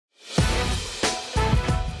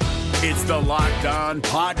It's the Locked On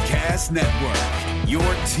Podcast Network, your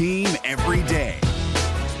team every day.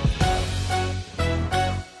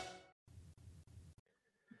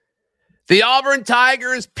 The Auburn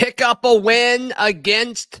Tigers pick up a win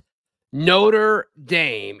against Notre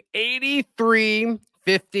Dame,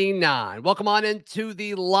 83-59. Welcome on into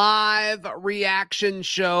the live reaction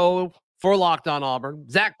show for Locked On Auburn.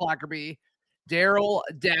 Zach Blackerby, Daryl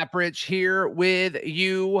Daprich here with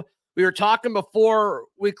you. We were talking before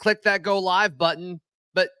we clicked that go live button,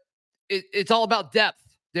 but it's all about depth,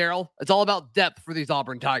 Daryl. It's all about depth for these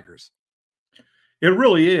Auburn Tigers. It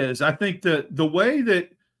really is. I think that the way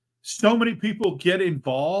that so many people get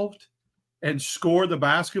involved and score the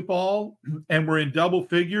basketball and we're in double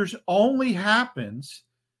figures only happens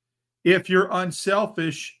if you're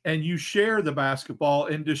unselfish and you share the basketball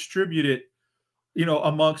and distribute it,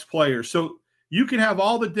 amongst players. So you can have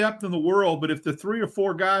all the depth in the world, but if the 3 or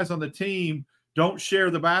 4 guys on the team don't share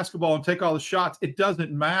the basketball and take all the shots, it doesn't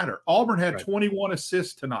matter. Auburn had 21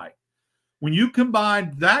 assists tonight. When you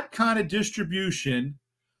combine that kind of distribution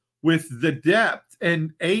with the depth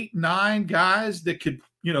and 8, 9 guys that could,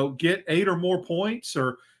 get 8 or more points,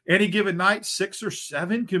 or any given night 6 or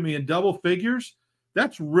 7 can be in double figures,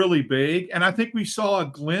 that's really big. And I think we saw a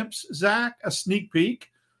glimpse, Zach, a sneak peek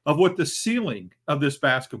of what the ceiling of this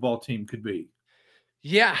basketball team could be.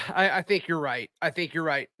 Yeah, I think you're right.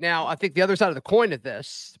 Now, I think the other side of the coin of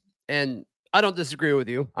this, and I don't disagree with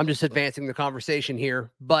you, I'm just advancing the conversation here,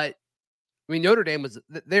 but I mean, Notre Dame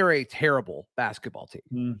they're a terrible basketball team.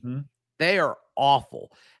 Mm-hmm. They are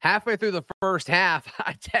awful. Halfway through the first half,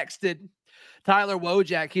 I texted Tyler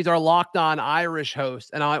Wojak. He's our Locked On Irish host.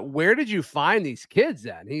 And I'm like, where did you find these kids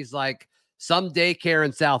at? And he's like, some daycare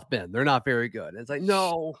in South Bend. They're not very good. And it's like,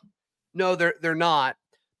 no, they're not.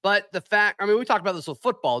 But the fact, we talked about this with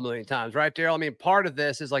football a million times, right, Daryl? Part of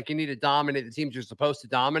this is like you need to dominate the teams you're supposed to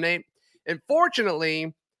dominate. And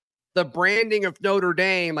fortunately, the branding of Notre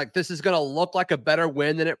Dame, like this is going to look like a better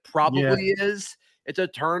win than it probably is. It's a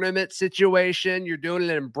tournament situation. You're doing it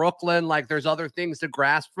in Brooklyn. Like there's other things to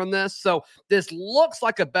grasp from this. So this looks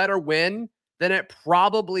like a better win than it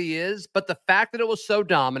probably is. But the fact that it was so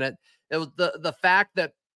dominant, it was the fact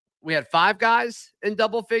that we had 5 guys in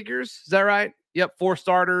double figures. Is that right? Yep. 4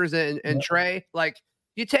 starters and Trey. Like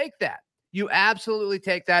you take that. You absolutely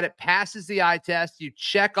take that. It passes the eye test. You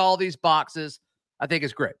check all these boxes. I think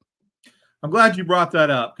it's great. I'm glad you brought that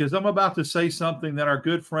up because I'm about to say something that our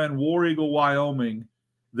good friend War Eagle Wyoming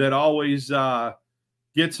that always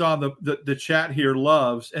gets on the chat here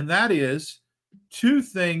loves, and that is 2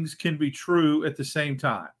 things can be true at the same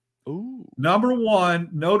time. Ooh. Number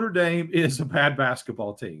 1, Notre Dame is a bad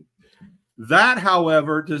basketball team. That,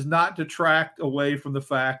 however, does not detract away from the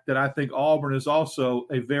fact that I think Auburn is also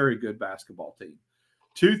a very good basketball team.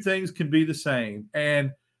 2 things can be the same.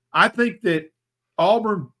 And I think that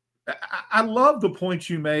Auburn – I love the point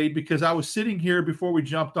you made because I was sitting here before we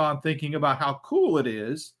jumped on thinking about how cool it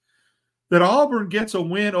is that Auburn gets a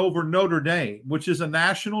win over Notre Dame, which is a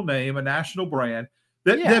national name, a national brand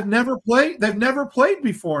that they've never played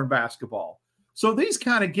before in basketball. So these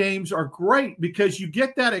kind of games are great because you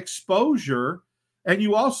get that exposure and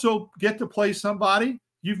you also get to play somebody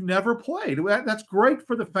you've never played. That's great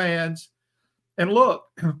for the fans. And look,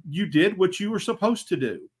 you did what you were supposed to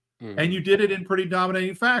do. And you did it in pretty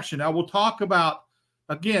dominating fashion. Now, we'll talk about,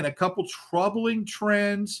 again, a couple troubling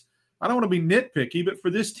trends. I don't want to be nitpicky, but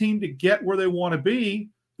for this team to get where they want to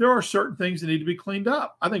be, there are certain things that need to be cleaned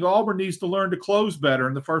up. I think Auburn needs to learn to close better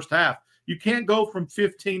in the first half. You can't go from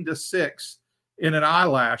 15-6 in an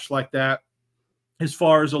eyelash like that as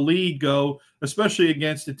far as a lead go, especially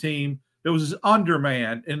against a team that was as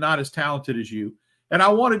undermanned and not as talented as you. And I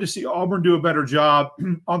wanted to see Auburn do a better job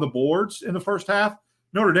on the boards in the first half.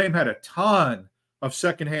 Notre Dame had a ton of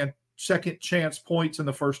second chance points in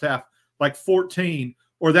the first half, like 14,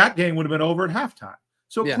 or that game would have been over at halftime.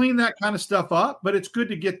 So clean that kind of stuff up, but it's good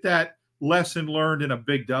to get that lesson learned in a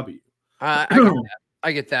big W. I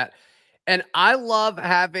get that. And I love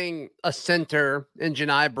having a center in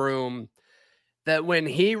Janai Broome that when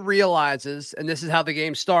he realizes, and this is how the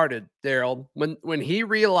game started, Daryl, when he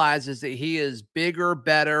realizes that he is bigger,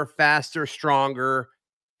 better, faster, stronger,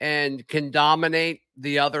 and can dominate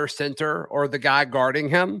the other center or the guy guarding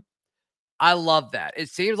him. I love that. It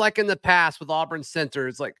seems like in the past with Auburn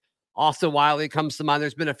centers, like Austin Wiley comes to mind.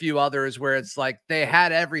 There's been a few others where it's like they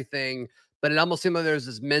had everything, but it almost seemed like there's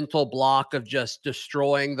this mental block of just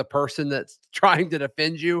destroying the person that's trying to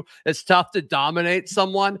defend you. It's tough to dominate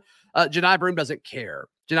someone. Janai Broome doesn't care.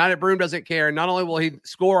 Janai Broome doesn't care. Not only will he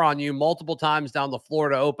score on you multiple times down the floor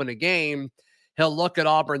to open a game, he'll look at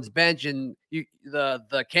Auburn's bench and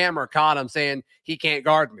the camera caught him saying, he can't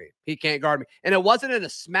guard me. He can't guard me. And it wasn't in a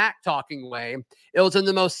smack talking way. It was in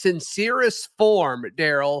the most sincerest form,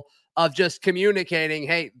 Daryl, of just communicating,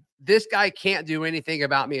 hey, this guy can't do anything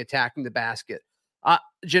about me attacking the basket.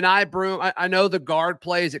 Janai Broome, I know the guard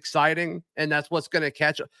play is exciting, and that's what's going to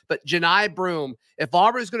catch. But Janai Broome, if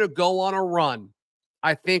Auburn's going to go on a run,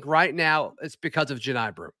 I think right now it's because of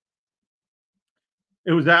Janai Broome.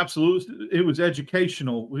 It was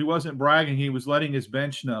educational. He wasn't bragging. He was letting his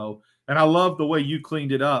bench know. And I love the way you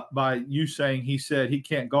cleaned it up by you saying he said he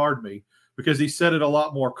can't guard me, because he said it a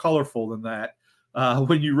lot more colorful than that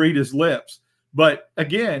when you read his lips. But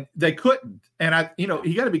again, they couldn't. And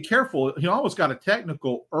you got to be careful. He almost got a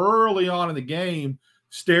technical early on in the game,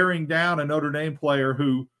 staring down a Notre Dame player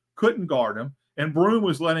who couldn't guard him. And Broome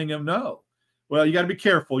was letting him know, well, you got to be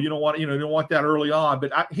careful. You don't want that early on.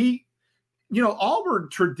 But Auburn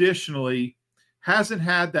traditionally hasn't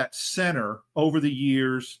had that center over the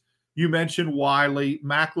years. You mentioned Wiley.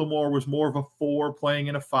 McLemore was more of a 4 playing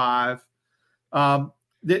in a 5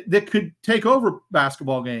 that could take over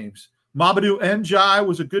basketball games. Mamadou Njai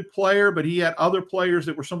was a good player, but he had other players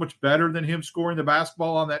that were so much better than him scoring the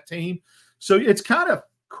basketball on that team. So it's kind of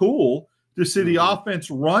cool to see the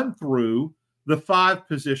offense run through the 5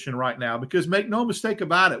 position right now, because make no mistake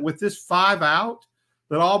about it, with this 5 out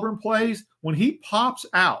that Auburn plays, when he pops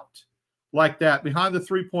out like that behind the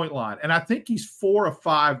 3-point line, and I think he's 4 of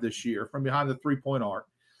 5 this year from behind the 3-point arc.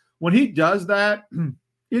 When he does that,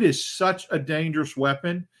 it is such a dangerous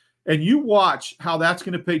weapon. And you watch how that's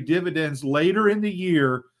going to pay dividends later in the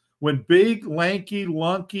year when big, lanky,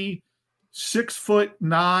 lunky, 6'9",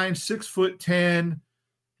 6'10"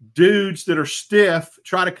 dudes that are stiff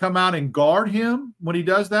try to come out and guard him when he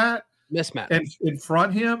does that. Mismatch. And in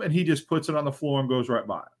front him, and he just puts it on the floor and goes right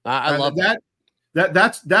by. I love that.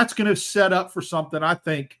 That's going to set up for something, I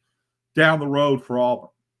think, down the road for Auburn.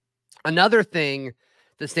 Another thing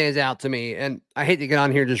that stands out to me, and I hate to get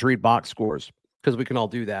on here and just read box scores, because we can all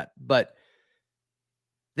do that, but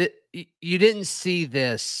you didn't see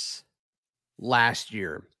this last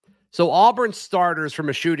year. So Auburn starters, from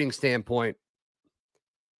a shooting standpoint,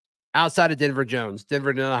 outside of Denver Jones,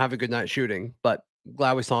 Denver did not have a good night shooting, but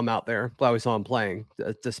glad we saw him out there. Glad we saw him playing,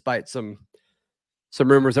 despite some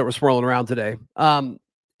rumors that were swirling around today.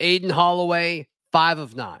 Aiden Holloway, 5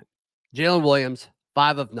 of 9. Jalen Williams,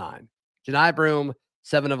 5 of 9. Janai Broome,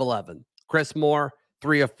 7 of 11. Chris Moore,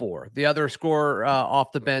 3 of 4. The other scorer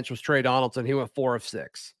off the bench was Trey Donaldson. He went 4 of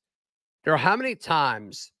 6. Daryl, how many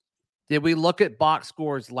times did we look at box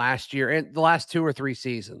scores last year and the last 2 or 3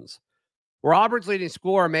 seasons where Auburn's leading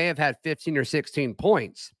scorer may have had 15 or 16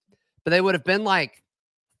 points, but they would have been like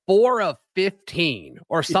 4 of 15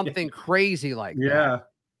 or something crazy like that.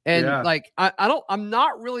 And I'm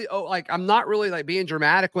not really like being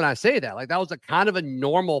dramatic when I say that. Like, that was a kind of a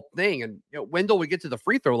normal thing. And Wendell would get to the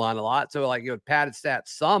free throw line a lot, so like it would pad his stats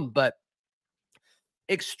some, but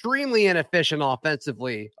extremely inefficient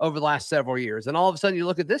offensively over the last several years. And all of a sudden you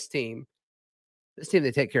look at this team,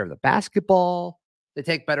 they take care of the basketball, they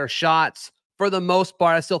take better shots for the most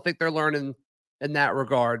part. I still think they're learning in that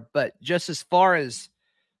regard, but just as far as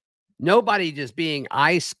nobody just being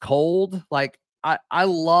ice cold, like, I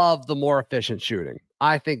love the more efficient shooting.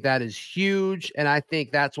 I think that is huge, and I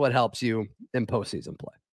think that's what helps you in postseason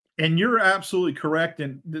play. And you're absolutely correct,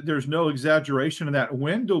 and there's no exaggeration in that.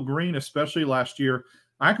 Wendell Green, especially last year,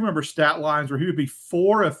 I can remember stat lines where he would be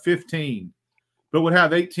 4 of 15, but would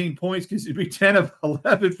have 18 points because he'd be 10 of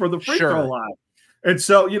 11 for the free throw line. And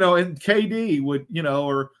so, and KD would,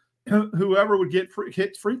 or whoever would hit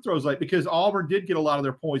free throws late, because Auburn did get a lot of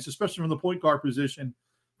their points, especially from the point guard position,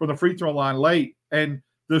 from the free throw line late, and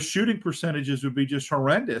the shooting percentages would be just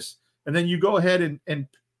horrendous. And then you go ahead and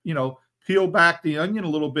peel back the onion a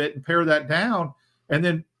little bit and pare that down, and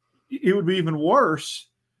then it would be even worse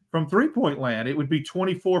from 3-point land. It would be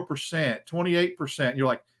 24%, 28%. You're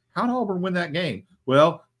like, how did Auburn win that game?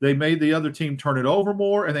 Well, they made the other team turn it over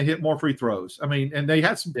more, and they hit more free throws. I mean, and they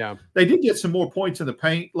had some. Yeah. They did get some more points in the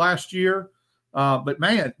paint last year, but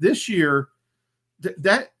man, this year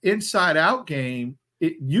that inside-out game.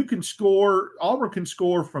 You can score. Auburn can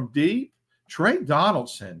score from deep. Trey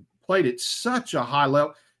Donaldson played at such a high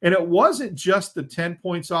level. And it wasn't just the 10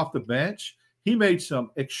 points off the bench. He made some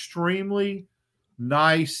extremely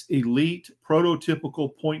nice, elite,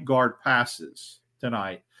 prototypical point guard passes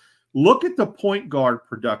tonight. Look at the point guard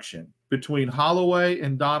production between Holloway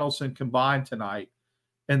and Donaldson combined tonight.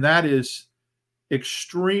 And that is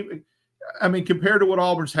extreme. I mean, compared to what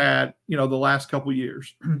Auburn's had, the last couple of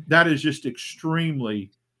years, that is just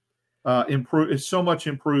extremely improved. It's so much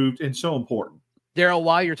improved and so important. Daryl,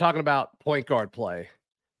 while you're talking about point guard play,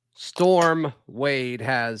 Storm Wade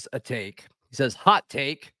has a take. He says, hot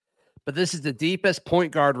take, but this is the deepest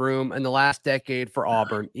point guard room in the last decade for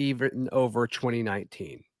Auburn, even over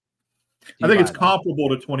 2019. I think it's comparable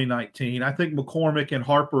to 2019. I think McCormick and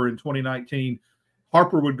Harper in 2019,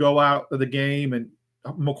 Harper would go out of the game and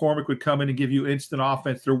McCormick would come in and give you instant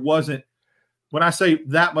offense. There wasn't, when I say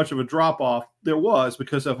that much of a drop-off, there was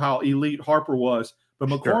because of how elite Harper was. But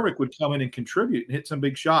McCormick would come in and contribute and hit some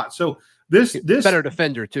big shots. So this better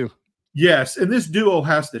defender too. Yes, and this duo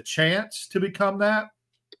has the chance to become that.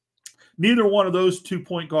 Neither one of those 2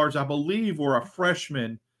 point guards, I believe, were a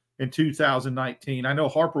freshman in 2019. I know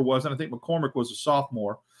Harper wasn't. I think McCormick was a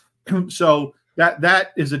sophomore. So that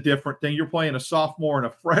is a different thing. You're playing a sophomore and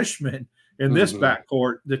a freshman in this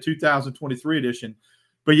backcourt, the 2023 edition.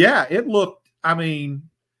 But yeah, it looked. I mean,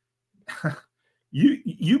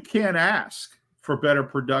 you can't ask for better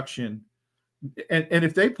production, and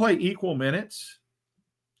if they play equal minutes,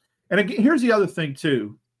 and again, here's the other thing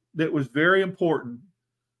too that was very important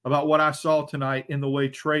about what I saw tonight in the way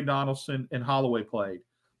Trey Donaldson and Holloway played.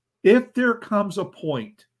 If there comes a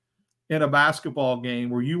point in a basketball game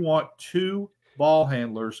where you want 2 ball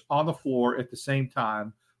handlers on the floor at the same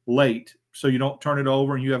time late, so you don't turn it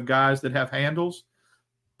over and you have guys that have handles,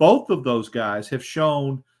 both of those guys have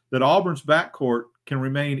shown that Auburn's backcourt can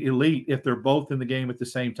remain elite if they're both in the game at the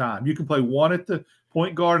same time. You can play one at the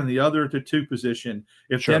point guard and the other at the 2 position.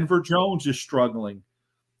 If Denver Jones is struggling,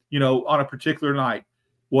 on a particular night,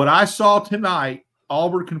 what I saw tonight,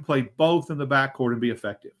 Auburn can play both in the backcourt and be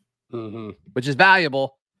effective. Which is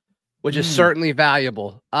valuable, which is certainly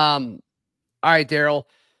valuable. All right, Daryl,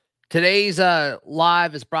 today's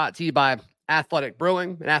live is brought to you by Athletic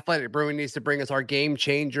Brewing, and Athletic Brewing needs to bring us our game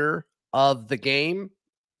changer of the game.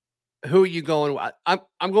 Who are you going with?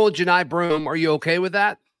 I'm going with Janai Broom. Are you okay with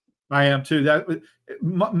that? I am too. That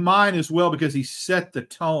mine as well, because he set the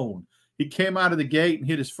tone. He came out of the gate and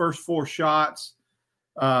hit his first 4 shots.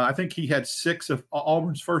 I think he had 6 of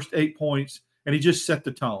Auburn's first 8 points, and he just set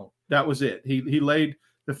the tone. That was it. He laid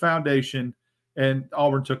the foundation, and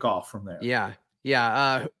Auburn took off from there. Yeah.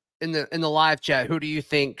 In the live chat, who do you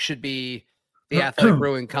think should be the Athletic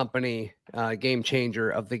Brewing Company game changer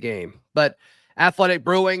of the game? But Athletic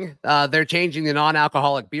Brewing, they're changing the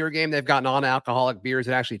non-alcoholic beer game. They've got non-alcoholic beers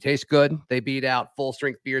that actually taste good. They beat out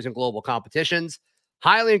full-strength beers in global competitions.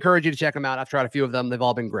 Highly encourage you to check them out. I've tried a few of them. They've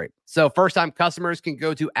all been great. So first-time customers can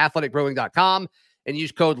go to athleticbrewing.com and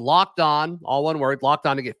use code LOCKEDON, all one word,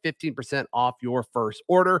 LOCKEDON, to get 15% off your first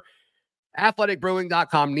order.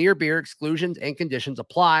 Athleticbrewing.com. Near beer exclusions and conditions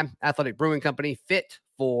apply. Athletic Brewing Company, fit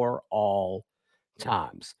for all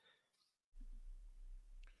times.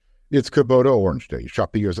 It's Kubota Orange Day.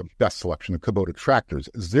 Shop the year's best selection of Kubota tractors,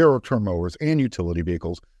 zero-turn mowers, and utility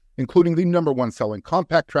vehicles, including the #1 selling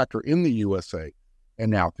compact tractor in the USA. And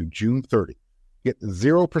now through June 30, get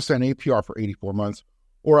 0% APR for 84 months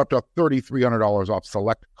or up to $3,300 off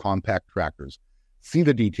select compact tractors. See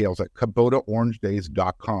the details at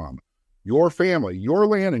KubotaOrangeDays.com. Your family, your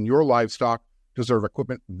land, and your livestock deserve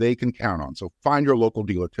equipment they can count on. So find your local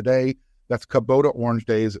dealer today. That's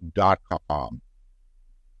KubotaOrangeDays.com.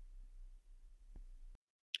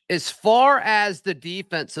 As far as the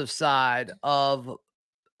defensive side of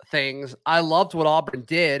things, I loved what Auburn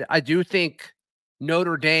did. I do think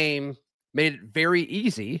Notre Dame made it very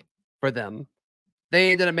easy for them.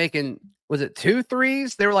 They ended up making, was it 2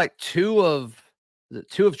 threes? They were like 2 of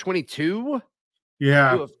 22?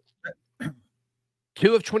 Yeah.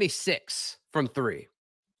 2 of 26 from 3.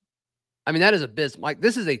 I mean, that is abysmal. Like,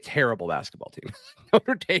 this is a terrible basketball team.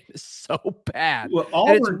 Notre Dame is so bad. Well,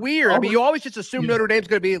 and it's weird. I mean, you always just assume Notre Dame's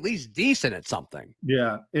going to be at least decent at something.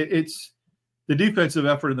 Yeah, it's the defensive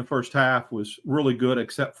effort in the first half was really good,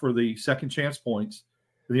 except for the second chance points,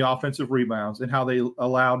 the offensive rebounds, and how they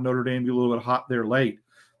allowed Notre Dame to be a little bit hot there late.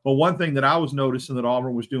 But one thing that I was noticing that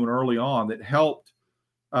Auburn was doing early on that helped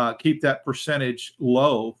keep that percentage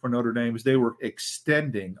low for Notre Dame is they were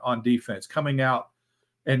extending on defense, coming out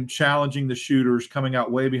and challenging the shooters, coming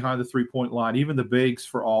out way behind the three-point line. Even the bigs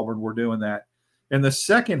for Auburn were doing that. In the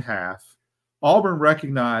second half, Auburn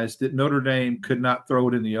recognized that Notre Dame could not throw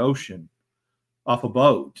it in the ocean off a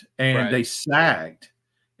boat, and they sagged.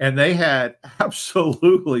 And they had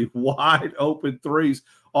absolutely wide open threes.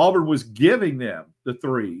 Auburn was giving them the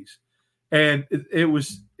threes. And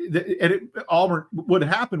Auburn, what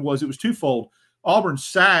happened was it was twofold. Auburn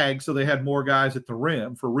sagged, so they had more guys at the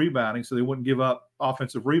rim for rebounding, so they wouldn't give up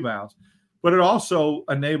offensive rebounds. But it also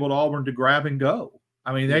enabled Auburn to grab and go.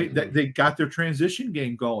 I mean, they got their transition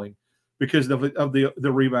game going because of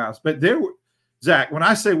the rebounds. But there were, Zach, when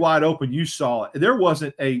I say wide open, you saw it. There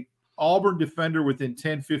wasn't a Auburn defender within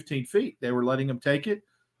 10, 15 feet. They were letting him take it,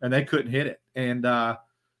 and they couldn't hit it. And,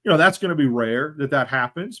 that's going to be rare that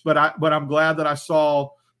happens. But I'm glad that I saw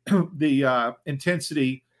the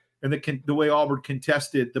intensity and the way Auburn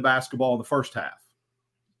contested the basketball in the first half.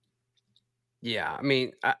 Yeah, I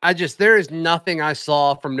mean, I just there is nothing I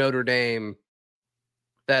saw from Notre Dame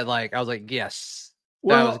that I was like, yes,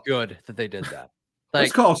 that was good that they did that.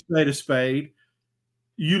 Let's call a spade a spade.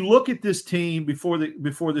 You look at this team before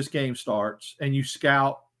this game starts, and you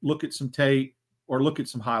scout, look at some tape, or look at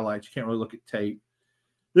some highlights. You can't really look at tape.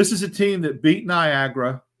 This is a team that beat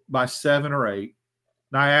Niagara by 7 or 8.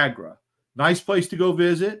 Niagara, nice place to go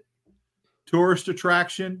visit, tourist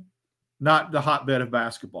attraction, not the hotbed of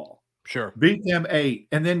basketball. Sure. Beat them 8,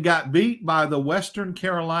 and then got beat by the Western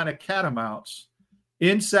Carolina Catamounts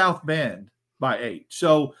in South Bend by 8.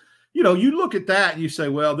 So, you look at that and you say,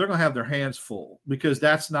 well, they're going to have their hands full because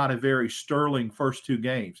that's not a very sterling first 2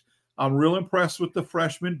 games. I'm real impressed with the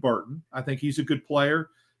freshman Burton. I think he's a good player.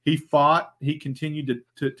 He fought. He continued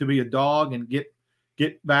to be a dog and get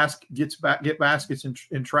baskets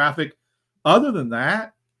in traffic. Other than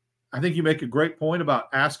that, I think you make a great point about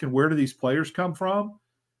asking where do these players come from,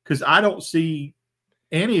 because I don't see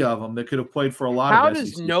any of them that could have played for a lot of SEC.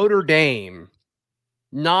 How does Notre Dame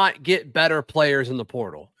not get better players in the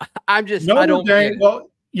portal? I don't get it. Well,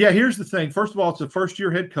 yeah, here's the thing. First of all, it's a first-year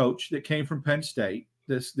head coach that came from Penn State.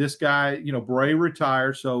 This guy, Bray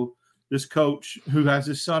retired, so this coach who has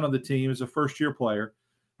his son on the team is a first-year player,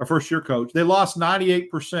 a first-year coach. They lost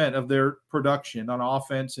 98% of their production on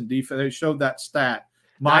offense and defense. They showed that stat.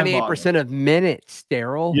 98% of minutes,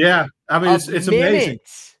 Daryl. Yeah, I mean, it's amazing.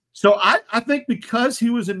 So I think because he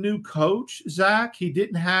was a new coach, Zach, he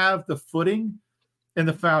didn't have the footing and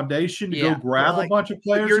the foundation to go grab a bunch of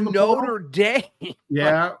players. You're Notre Dame.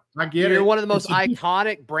 Yeah, I get it. You're one of the most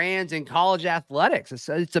iconic brands in college athletics.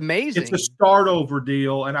 It's amazing. It's a start over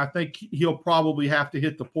deal, and I think he'll probably have to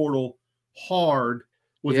hit the portal hard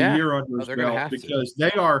with a year under his belt because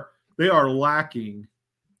they are lacking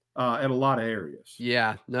in a lot of areas.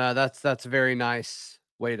 Yeah, no, that's a very nice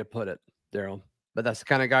way to put it, Daryl. But that's the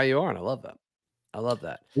kind of guy you are, and I love that.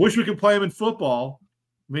 I wish we could play him in football.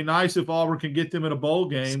 It'd be nice if Auburn could get them in a bowl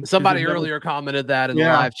game. Somebody earlier commented that in the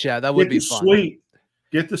live chat. That would be fun.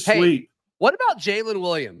 Get the sweep. What about Jalen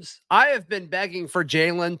Williams? I have been begging for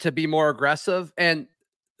Jalen to be more aggressive, and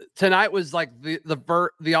tonight was like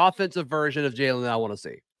the offensive version of Jalen that I want to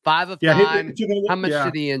see. 5 of 9. How much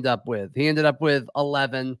did he end up with? He ended up with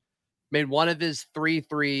 11. Made one of his 3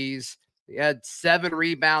 threes. He had 7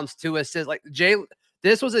 rebounds, 2 assists.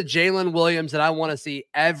 This was a Jalen Williams that I want to see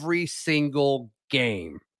every single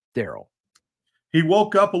game, Daryl. He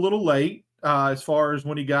woke up a little late as far as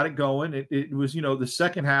when he got it going. It was, the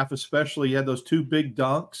second half especially. He had those 2 big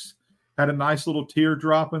dunks, had a nice little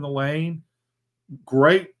teardrop in the lane.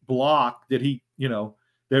 Great block that he,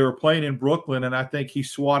 they were playing in Brooklyn, and I think he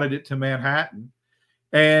swatted it to Manhattan.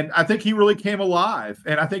 And I think he really came alive.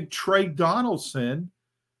 And I think Trey Donaldson,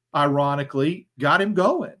 ironically, got him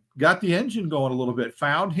going, got the engine going a little bit,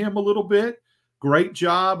 found him a little bit. Great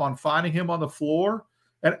job on finding him on the floor.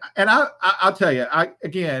 And I'll tell you,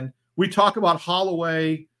 we talk about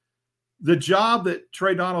Holloway. The job that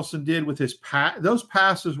Trey Donaldson did with his those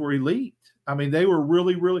passes were elite. I mean, they were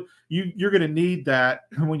really, really you're going to need that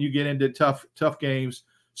when you get into tough games.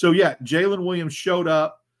 So, yeah, Jalen Williams showed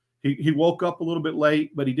up. He woke up a little bit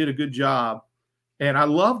late, but he did a good job. And I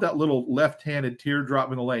love that little left-handed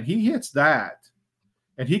teardrop in the lane. He hits that,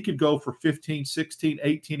 and he could go for 15, 16,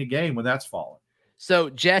 18 a game when that's falling.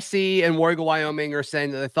 So Jesse and Warrigal, Wyoming are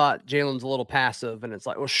saying that they thought Jalen's a little passive, and it's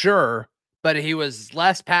like, well, sure, but he was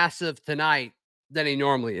less passive tonight than he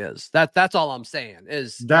normally is. That's all I'm saying.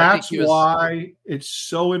 That's why it's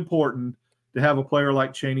so important to have a player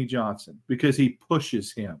like Chaney Johnson, because he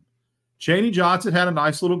pushes him. Chaney Johnson had a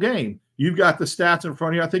nice little game. You've got the stats in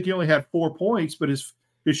front of you. I think he only had 4 points, but his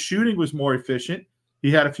shooting was more efficient.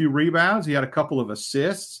 He had a few rebounds. He had a couple of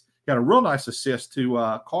assists. He had a real nice assist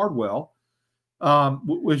to Cardwell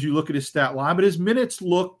as you look at his stat line. But his minutes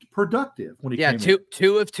looked productive when he came in.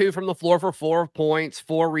 2 of 2 from the floor for 4 points,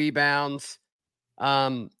 4 rebounds.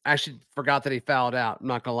 Actually forgot that he fouled out. I'm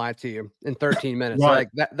not going to lie to you, in 13 minutes. Right.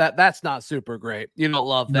 That's not super great. You don't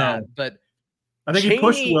love that. No. But I think he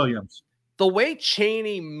pushed Williams. The way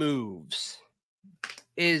Chaney moves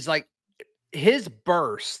is like his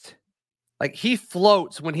burst. Like he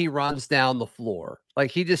floats when he runs down the floor. Like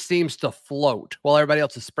he just seems to float while everybody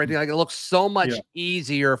else is sprinting. Like it looks so much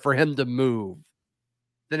easier for him to move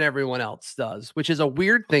than everyone else does, which is a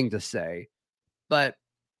weird thing to say. But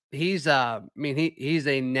he's he's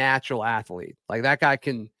a natural athlete. Like that guy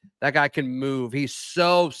can move. He's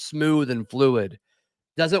so smooth and fluid.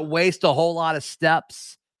 Doesn't waste a whole lot of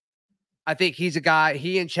steps. I think he's a guy,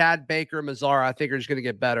 he and Chad Baker, Mazzara, I think are just going to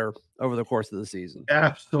get better over the course of the season.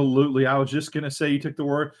 Absolutely. I was just going to say, you took the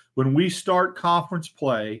word. When we start conference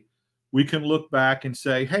play, we can look back and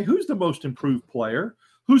say, hey, who's the most improved player?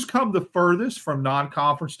 Who's come the furthest from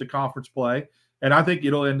non-conference to conference play? And I think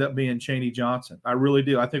it'll end up being Chaney Johnson. I really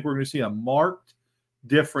do. I think we're going to see a marked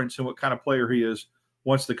difference in what kind of player he is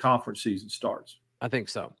once the conference season starts. I think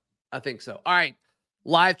so. All right.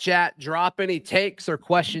 Live chat, drop any takes or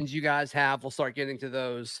questions you guys have. We'll start getting to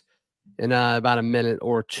those in about a minute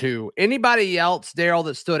or two. Anybody else, Daryl,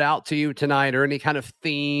 that stood out to you tonight, or any kind of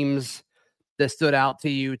themes that stood out to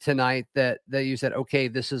you tonight that you said, okay,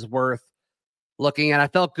 this is worth looking at? I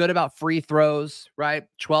felt good about free throws, right?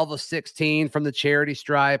 12 of 16 from the charity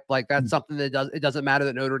stripe. Like that's something that it doesn't matter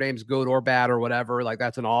that Notre Dame's good or bad or whatever. Like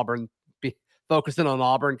that's an Auburn, focusing on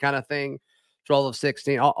Auburn kind of thing. 12 of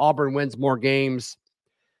 16. Auburn wins more games.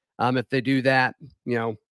 If they do that,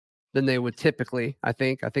 than they would typically. I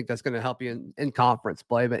think that's going to help you in conference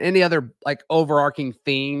play. But any other like overarching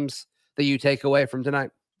themes that you take away from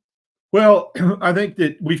tonight? Well, I think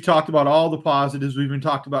that we've talked about all the positives. We've even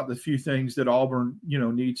talked about the few things that Auburn,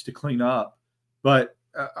 needs to clean up. But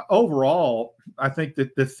overall, I think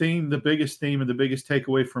that the biggest theme and the biggest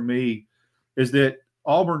takeaway for me is that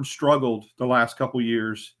Auburn struggled the last couple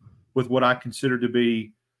years with what I consider to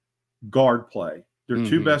be guard play. Their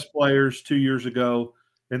two best players 2 years ago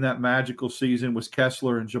in that magical season was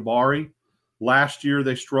Kessler and Jabari. Last year,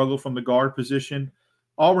 they struggled from the guard position.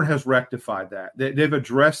 Auburn has rectified that. They've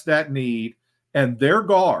addressed that need, and their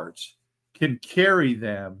guards can carry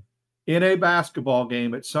them in a basketball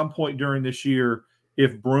game at some point during this year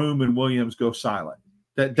if Broome and Williams go silent.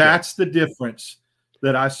 That's the difference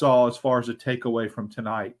that I saw as far as a takeaway from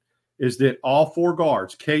tonight, is that all four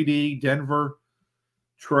guards, KD, Denver,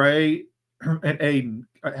 Trey, and Aiden,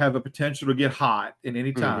 have a potential to get hot at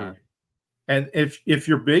any time. And if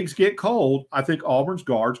your bigs get cold, I think Auburn's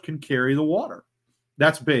guards can carry the water.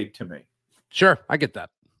 That's big to me. Sure, I get that.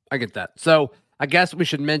 So I guess we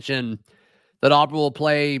should mention that Auburn will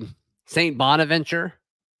play St. Bonaventure.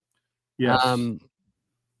 Yes.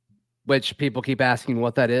 Which people keep asking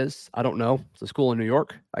what that is. I don't know. It's a school in New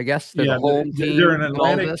York, I guess. They're an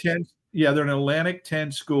Atlantic 10. Yeah, they're an Atlantic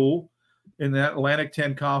 10 school in that Atlantic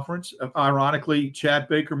 10 conference. Ironically, Chad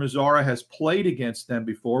Baker Mazzara has played against them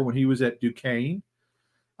before when he was at Duquesne.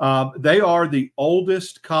 They are the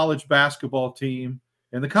oldest college basketball team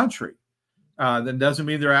in the country. That doesn't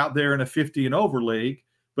mean they're out there in a 50 and over league,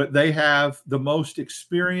 but they have the most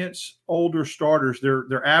experienced older starters.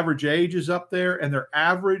 Their average age is up there, and their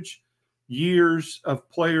average years of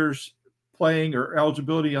players playing or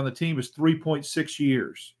eligibility on the team is 3.6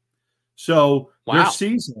 years. So They're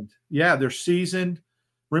seasoned. Yeah, they're seasoned.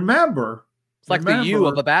 Remember, it's like the U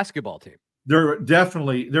of a basketball team. They're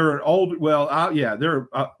an old. Well,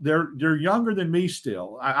 they're younger than me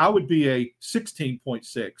still. I would be a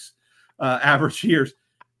 16.6 average years.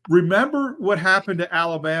 Remember what happened to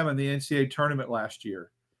Alabama in the NCAA tournament last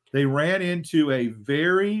year? They ran into a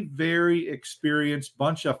very, very experienced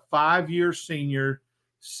bunch of 5-year senior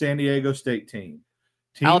San Diego State team.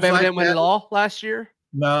 Alabama didn't win it all last year?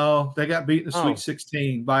 No, they got beat in the Sweet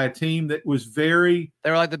 16 by a team that was they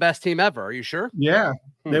were like the best team ever. Are you sure? Yeah.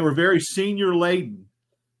 They were very senior laden,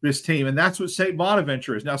 this team. And that's what St.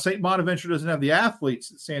 Bonaventure is. Now, St. Bonaventure doesn't have the athletes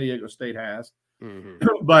that San Diego State has,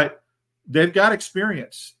 but they've got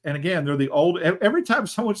experience. And again, they're the old. Every time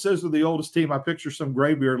someone says they're the oldest team, I picture some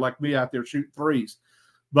graybeard like me out there shooting threes.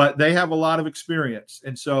 But they have a lot of experience.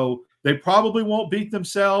 And so they probably won't beat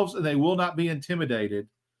themselves, and they will not be intimidated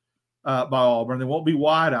by Auburn. They won't be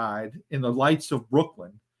wide-eyed in the lights of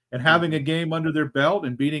Brooklyn. And having a game under their belt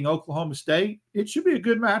and beating Oklahoma State, it should be a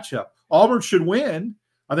good matchup. Auburn should win.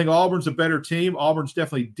 I think Auburn's a better team. Auburn's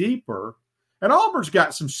definitely deeper. And Auburn's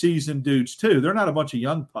got some seasoned dudes, too. They're not a bunch of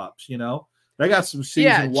young pups, They got some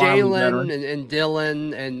seasoned Jalen and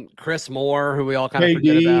Dylan and Chris Moore, who we all kind of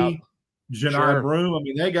forget about. Janai Broome. I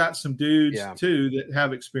mean, they got some dudes, too, that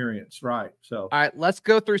have experience, right? So, all right, let's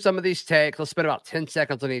go through some of these takes. Let's spend about 10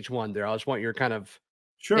 seconds on each one there. I just want your kind of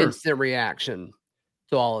instant reaction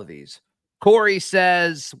to all of these. Corey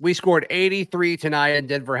says, we scored 83 tonight and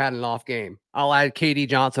Denver had an off game. I'll add KD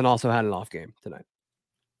Johnson also had an off game tonight.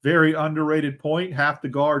 Very underrated point. Half the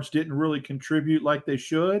guards didn't really contribute like they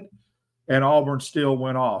should, and Auburn still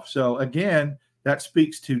went off. So, again, that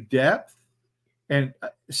speaks to depth and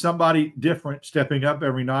somebody different stepping up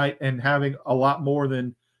every night and having a lot more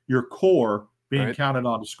than your core being counted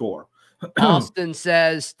on to score. Austin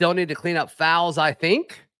says, still need to clean up fouls, I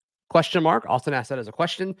think. Question mark. Austin asked that as a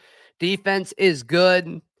question. Defense is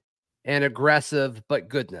good and aggressive, but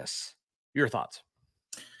goodness. Your thoughts?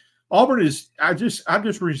 Auburn is, I've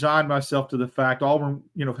just resigned myself to the fact Auburn,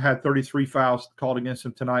 had 33 fouls called against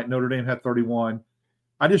them tonight. Notre Dame had 31.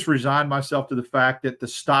 I just resigned myself to the fact that the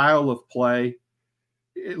style of play,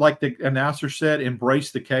 like the announcer said,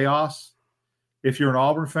 embrace the chaos. If you're an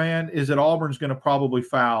Auburn fan, is that Auburn's going to probably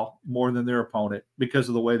foul more than their opponent because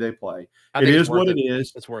of the way they play. It is what it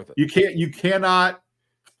is. It's worth it.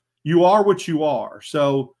 You are what you are.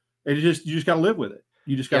 So you just got to live with it.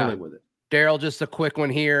 You just got to live with it. Daryl, just a quick one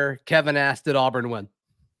here. Kevin asked, did Auburn win?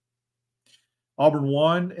 Auburn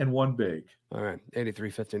won and won big. All right.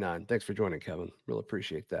 83-59. Thanks for joining, Kevin. Really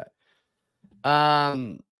appreciate that.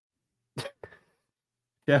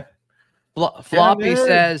 Yeah. Floppy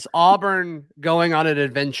says Auburn going on an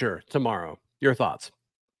adventure tomorrow. Your thoughts?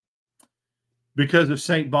 Because of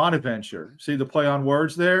St. Bonaventure. See the play on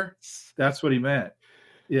words there? That's what he meant.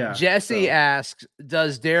 Yeah. Jesse asks,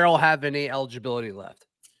 does Daryl have any eligibility left?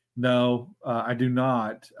 No, I do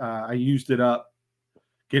not. I used it up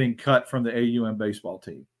getting cut from the AUM baseball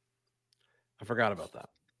team. I forgot about that.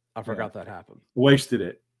 I forgot that happened. Wasted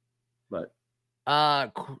it. But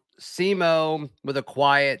Simo with a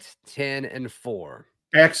quiet 10-4.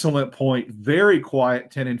 Excellent point. Very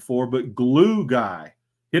quiet 10-4, but glue guy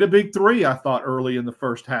hit a big three, I thought, early in the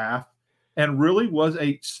first half, and really was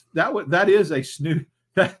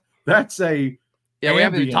that's a yeah, we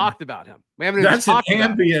haven't even talked about him. That's an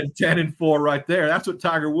ambient 10-4 right there. That's what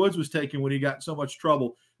Tiger Woods was taking when he got in so much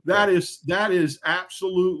trouble. That is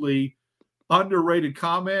absolutely underrated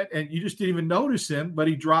comment, and you just didn't even notice him, but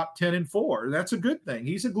he dropped 10-4. That's a good thing.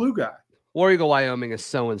 He's a glue guy. War Eagle Wyoming is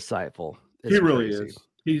so insightful. He really is.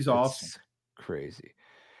 He's awesome. It's crazy.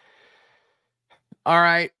 All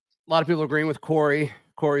right. A lot of people agreeing with Corey.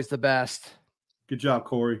 Corey's the best. Good job,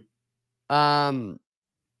 Corey.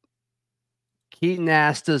 Keaton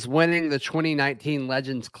asked, does winning the 2019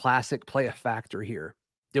 Legends Classic play a factor here?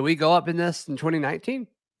 Did we go up in this in 2019?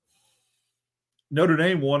 Notre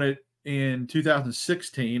Dame won it in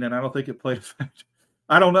 2016, and I don't think it played a factor.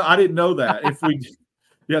 I don't know. I didn't know that.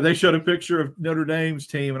 They showed a picture of Notre Dame's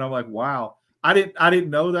team, and I'm like, wow. I didn't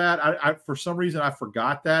know that. I for some reason I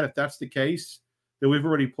forgot that. If that's the case, that we've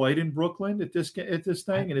already played in Brooklyn at this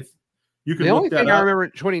thing, and if you can look that up. The only thing I remember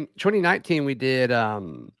 2019 we did.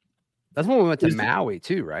 That's when we went to Maui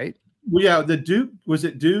too, right? Well, yeah, was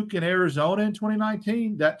it Duke in Arizona in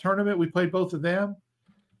 2019? That tournament, we played both of them.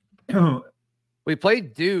 We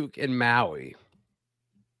played Duke in Maui.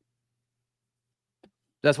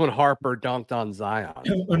 That's when Harper dunked on Zion.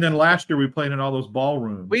 And then last year we played in all those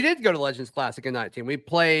ballrooms. We did go to Legends Classic in 19. We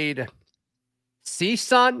played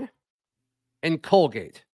CSUN and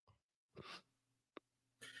Colgate.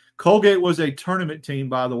 Colgate was a tournament team,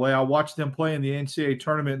 by the way. I watched them play in the NCAA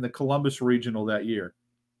tournament in the Columbus Regional that year.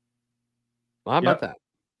 Well, how about that?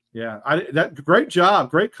 Yeah, great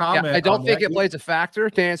job. Great comment. Yeah, I don't think it plays a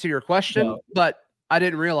factor to answer your question, but I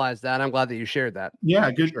didn't realize that. I'm glad that you shared that.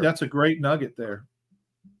 Yeah, good. Sure. That's a great nugget there.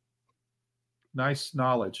 Nice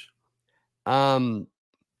knowledge. I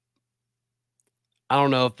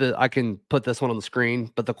don't know if I can put this one on the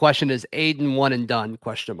screen, but the question is Aiden one and done,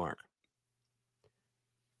 question mark.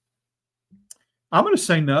 I'm going to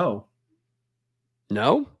say no.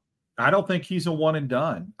 No? I don't think he's a one and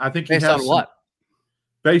done. I think based on what?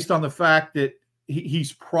 Based on the fact that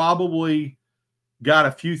he's probably got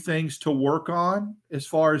a few things to work on as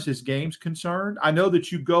far as his game's concerned. I know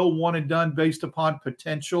that you go one and done based upon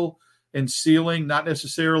potential and ceiling, not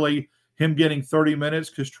necessarily him getting 30 minutes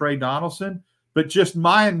because Trey Donaldson, but just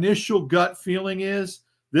my initial gut feeling is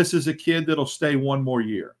this is a kid that'll stay one more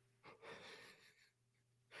year.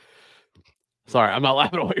 Sorry, I'm not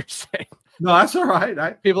laughing at what you're saying. No, that's all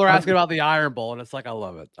right. People are asking about the Iron Bowl, and it's like I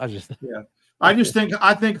love it. I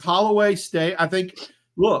think Holloway stay. I think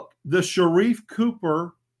the Sharif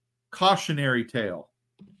Cooper cautionary tale.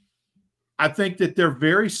 I think that they're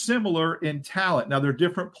very similar in talent. Now they're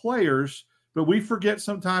different players, but we forget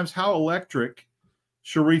sometimes how electric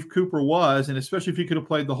Sharif Cooper was, and especially if he could have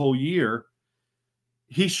played the whole year,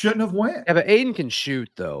 he shouldn't have went. Yeah, but Aiden can shoot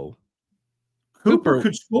though. Cooper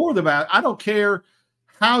could score the basket. I don't care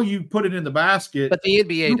how you put it in the basket. But the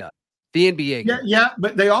NBA does. The NBA. Yeah,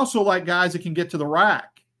 but they also like guys that can get to the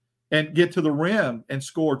rack and get to the rim and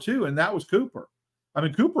score too, and that was Cooper. I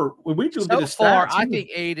mean, Cooper, when we do so far, I think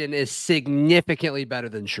Aiden is significantly better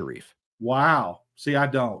than Sharif. Wow. See, I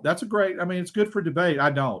don't. That's it's good for debate. I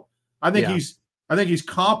don't. I think he's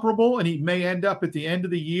comparable, and he may end up at the end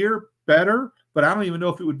of the year better, but I don't even know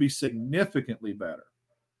if it would be significantly better.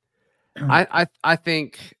 I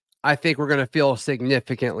think we're going to feel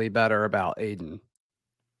significantly better about Aiden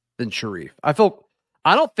than Sharif. I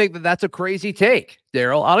don't think that that's a crazy take,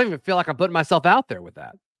 Daryl. I don't even feel like I'm putting myself out there with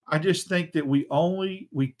that. I just think that we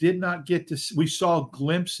did not get to. We saw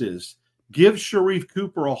glimpses. Give Sharif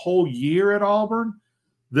Cooper a whole year at Auburn,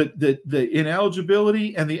 the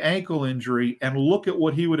ineligibility and the ankle injury, and look at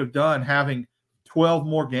what he would have done having 12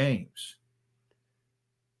 more games.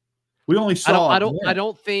 We only saw. I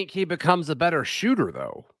don't think he becomes a better shooter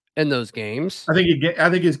though in those games. I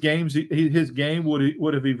think his game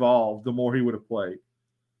would have evolved the more he would have played.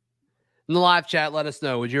 In the live chat, let us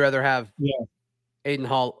know. Would you rather have Aiden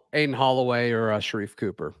Holloway or Sharif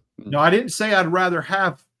Cooper? No, I didn't say I'd rather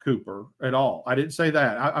have Cooper at all. I didn't say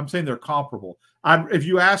that. I'm saying they're comparable. If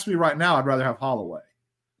you ask me right now, I'd rather have Holloway.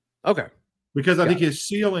 Okay. Because I think his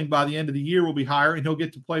ceiling by the end of the year will be higher, and he'll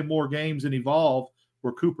get to play more games and evolve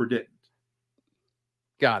where Cooper didn't.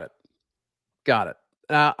 Got it.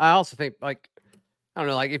 I also think, like, I don't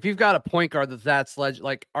know, like if you've got a point guard that's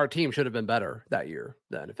like our team should have been better that year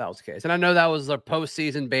then if that was the case. And I know that was a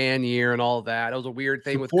postseason ban year and all of that. It was a weird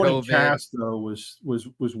thing with COVID. Cast though was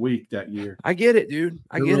weak that year. I get it, dude.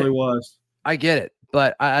 It really was. I get it,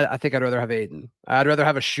 but I think I'd rather have Aiden. I'd rather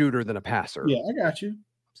have a shooter than a passer. Yeah, I got you.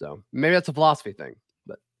 So maybe that's a philosophy thing,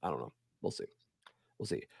 but I don't know. We'll see. All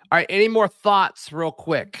right. Any more thoughts real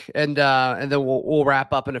quick? And then we'll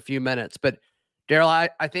wrap up in a few minutes. But Daryl,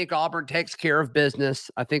 I think Auburn takes care of business.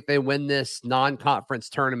 I think they win this non-conference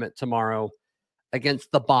tournament tomorrow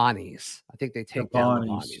against the Bonnies. I think they take down the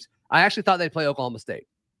Bonnies. I actually thought they'd play Oklahoma State.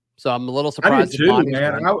 So I'm a little surprised. I did too,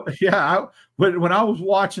 man. When I was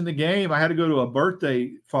watching the game, I had to go to a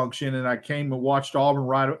birthday function, and I came and watched Auburn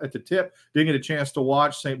right at the tip. Didn't get a chance to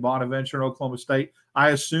watch St. Bonaventure and Oklahoma State. I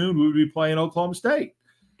assumed we would be playing Oklahoma State.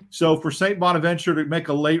 So for St. Bonaventure to make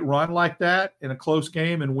a late run like that in a close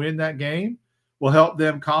game and win that game will help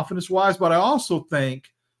them confidence-wise. But I also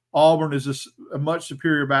think Auburn is a much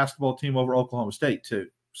superior basketball team over Oklahoma State too.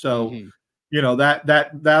 So,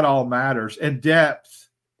 that all matters. And depth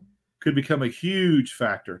could become a huge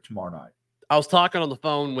factor tomorrow night. I was talking on the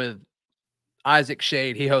phone with Isaac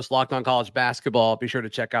Shade. He hosts Locked On College Basketball. Be sure to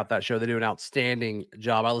check out that show. They do an outstanding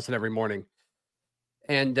job. I listen every morning.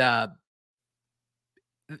 And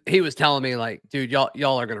he was telling me, like, dude,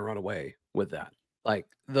 y'all are going to run away with that. Like,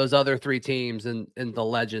 those other three teams and the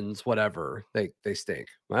Legends, whatever, they stink.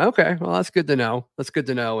 Well, okay, well, that's good to know.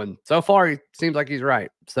 And so far, he seems like he's right.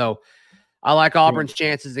 So I like Auburn's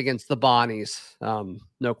chances against the Bonnies.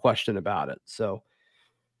 No question about it. So,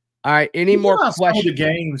 all right, any more questions? The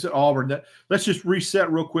games at Auburn. Let's just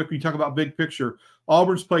reset real quick. We talk about big picture.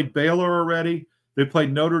 Auburn's played Baylor already. They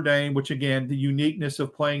played Notre Dame, which, again, the uniqueness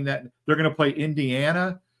of playing that. They're going to play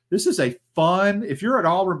Indiana. This is a fun – if you're an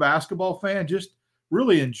Auburn basketball fan, just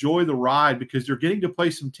really enjoy the ride because you're getting to play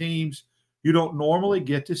some teams you don't normally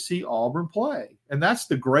get to see Auburn play. And that's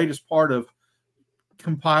the greatest part of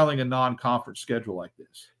compiling a non-conference schedule like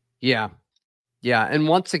this. Yeah. And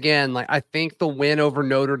once again, like, I think the win over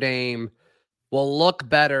Notre Dame will look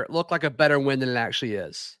like a better win than it actually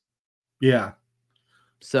is. Yeah.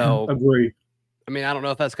 So agree. I mean, I don't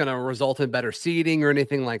know if that's going to result in better seeding or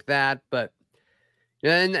anything like that, but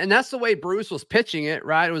and that's the way Bruce was pitching it,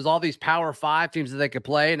 right? It was all these Power 5 teams that they could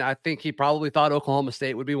play, and I think he probably thought Oklahoma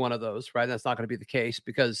State would be one of those, right? That's not going to be the case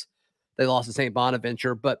because they lost to St.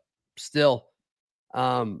 Bonaventure, but still,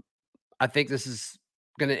 I think this is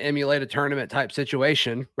going to emulate a tournament type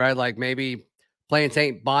situation, right? Like maybe playing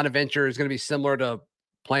St. Bonaventure is going to be similar to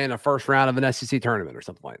playing a first round of an SEC tournament or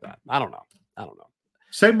something like that. I don't know.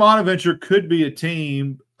 St. Bonaventure could be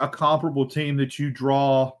a comparable team that you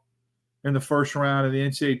draw in the first round of the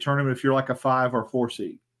NCAA tournament if you're like a 5 or 4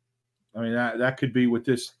 seed. I mean, that could be what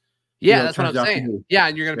this. Yeah, that's what I'm saying. Yeah,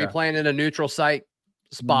 and you're going to be playing in a neutral site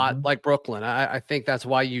spot like Brooklyn. I think that's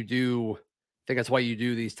why you do.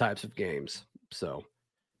 These types of games. So,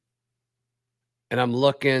 and I'm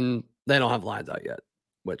looking. They don't have lines out yet,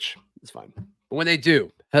 which is fine. But when they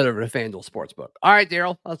do, head over to FanDuel Sportsbook. All right,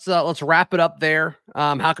 Daryl, let's wrap it up there.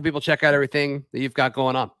 How can people check out everything that you've got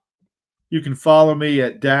going on? You can follow me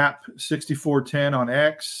at DAP6410 on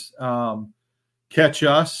X. Catch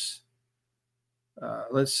us.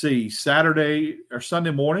 Let's see, Saturday or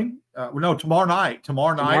Sunday morning. Tomorrow night.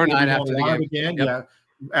 Tomorrow night after the game again. Yep. Yeah,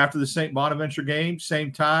 after the St. Bonaventure game,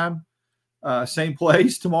 same time, same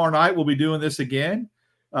place. Tomorrow night we'll be doing this again,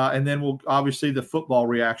 and then we'll obviously the football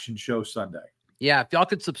reaction show Sunday. Yeah, if y'all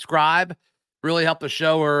could subscribe, really help the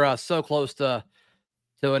show. We're so close to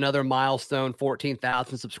another milestone,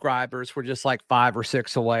 14,000 subscribers. We're just like 5 or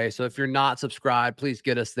 6 away. So if you're not subscribed, please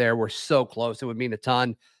get us there. We're so close. It would mean a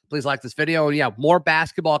ton. please like this video. And yeah, more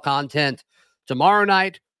basketball content tomorrow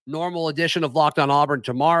night. Normal edition of Locked on Auburn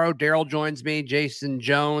tomorrow. Daryl joins me. Jason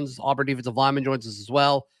Jones, Auburn defensive lineman, joins us as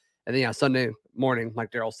well. And then, Sunday morning,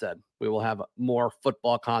 like Daryl said, we will have more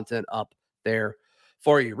football content up there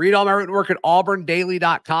for you. Read all my written work at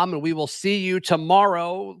auburndaily.com, and we will see you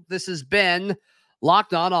tomorrow. This has been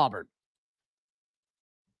Locked on Auburn.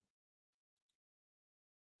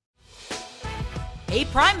 Hey,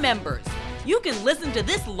 Prime members, you can listen to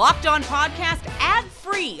this Locked on podcast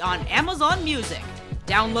ad-free on Amazon Music.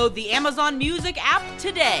 Download the Amazon Music app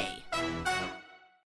today.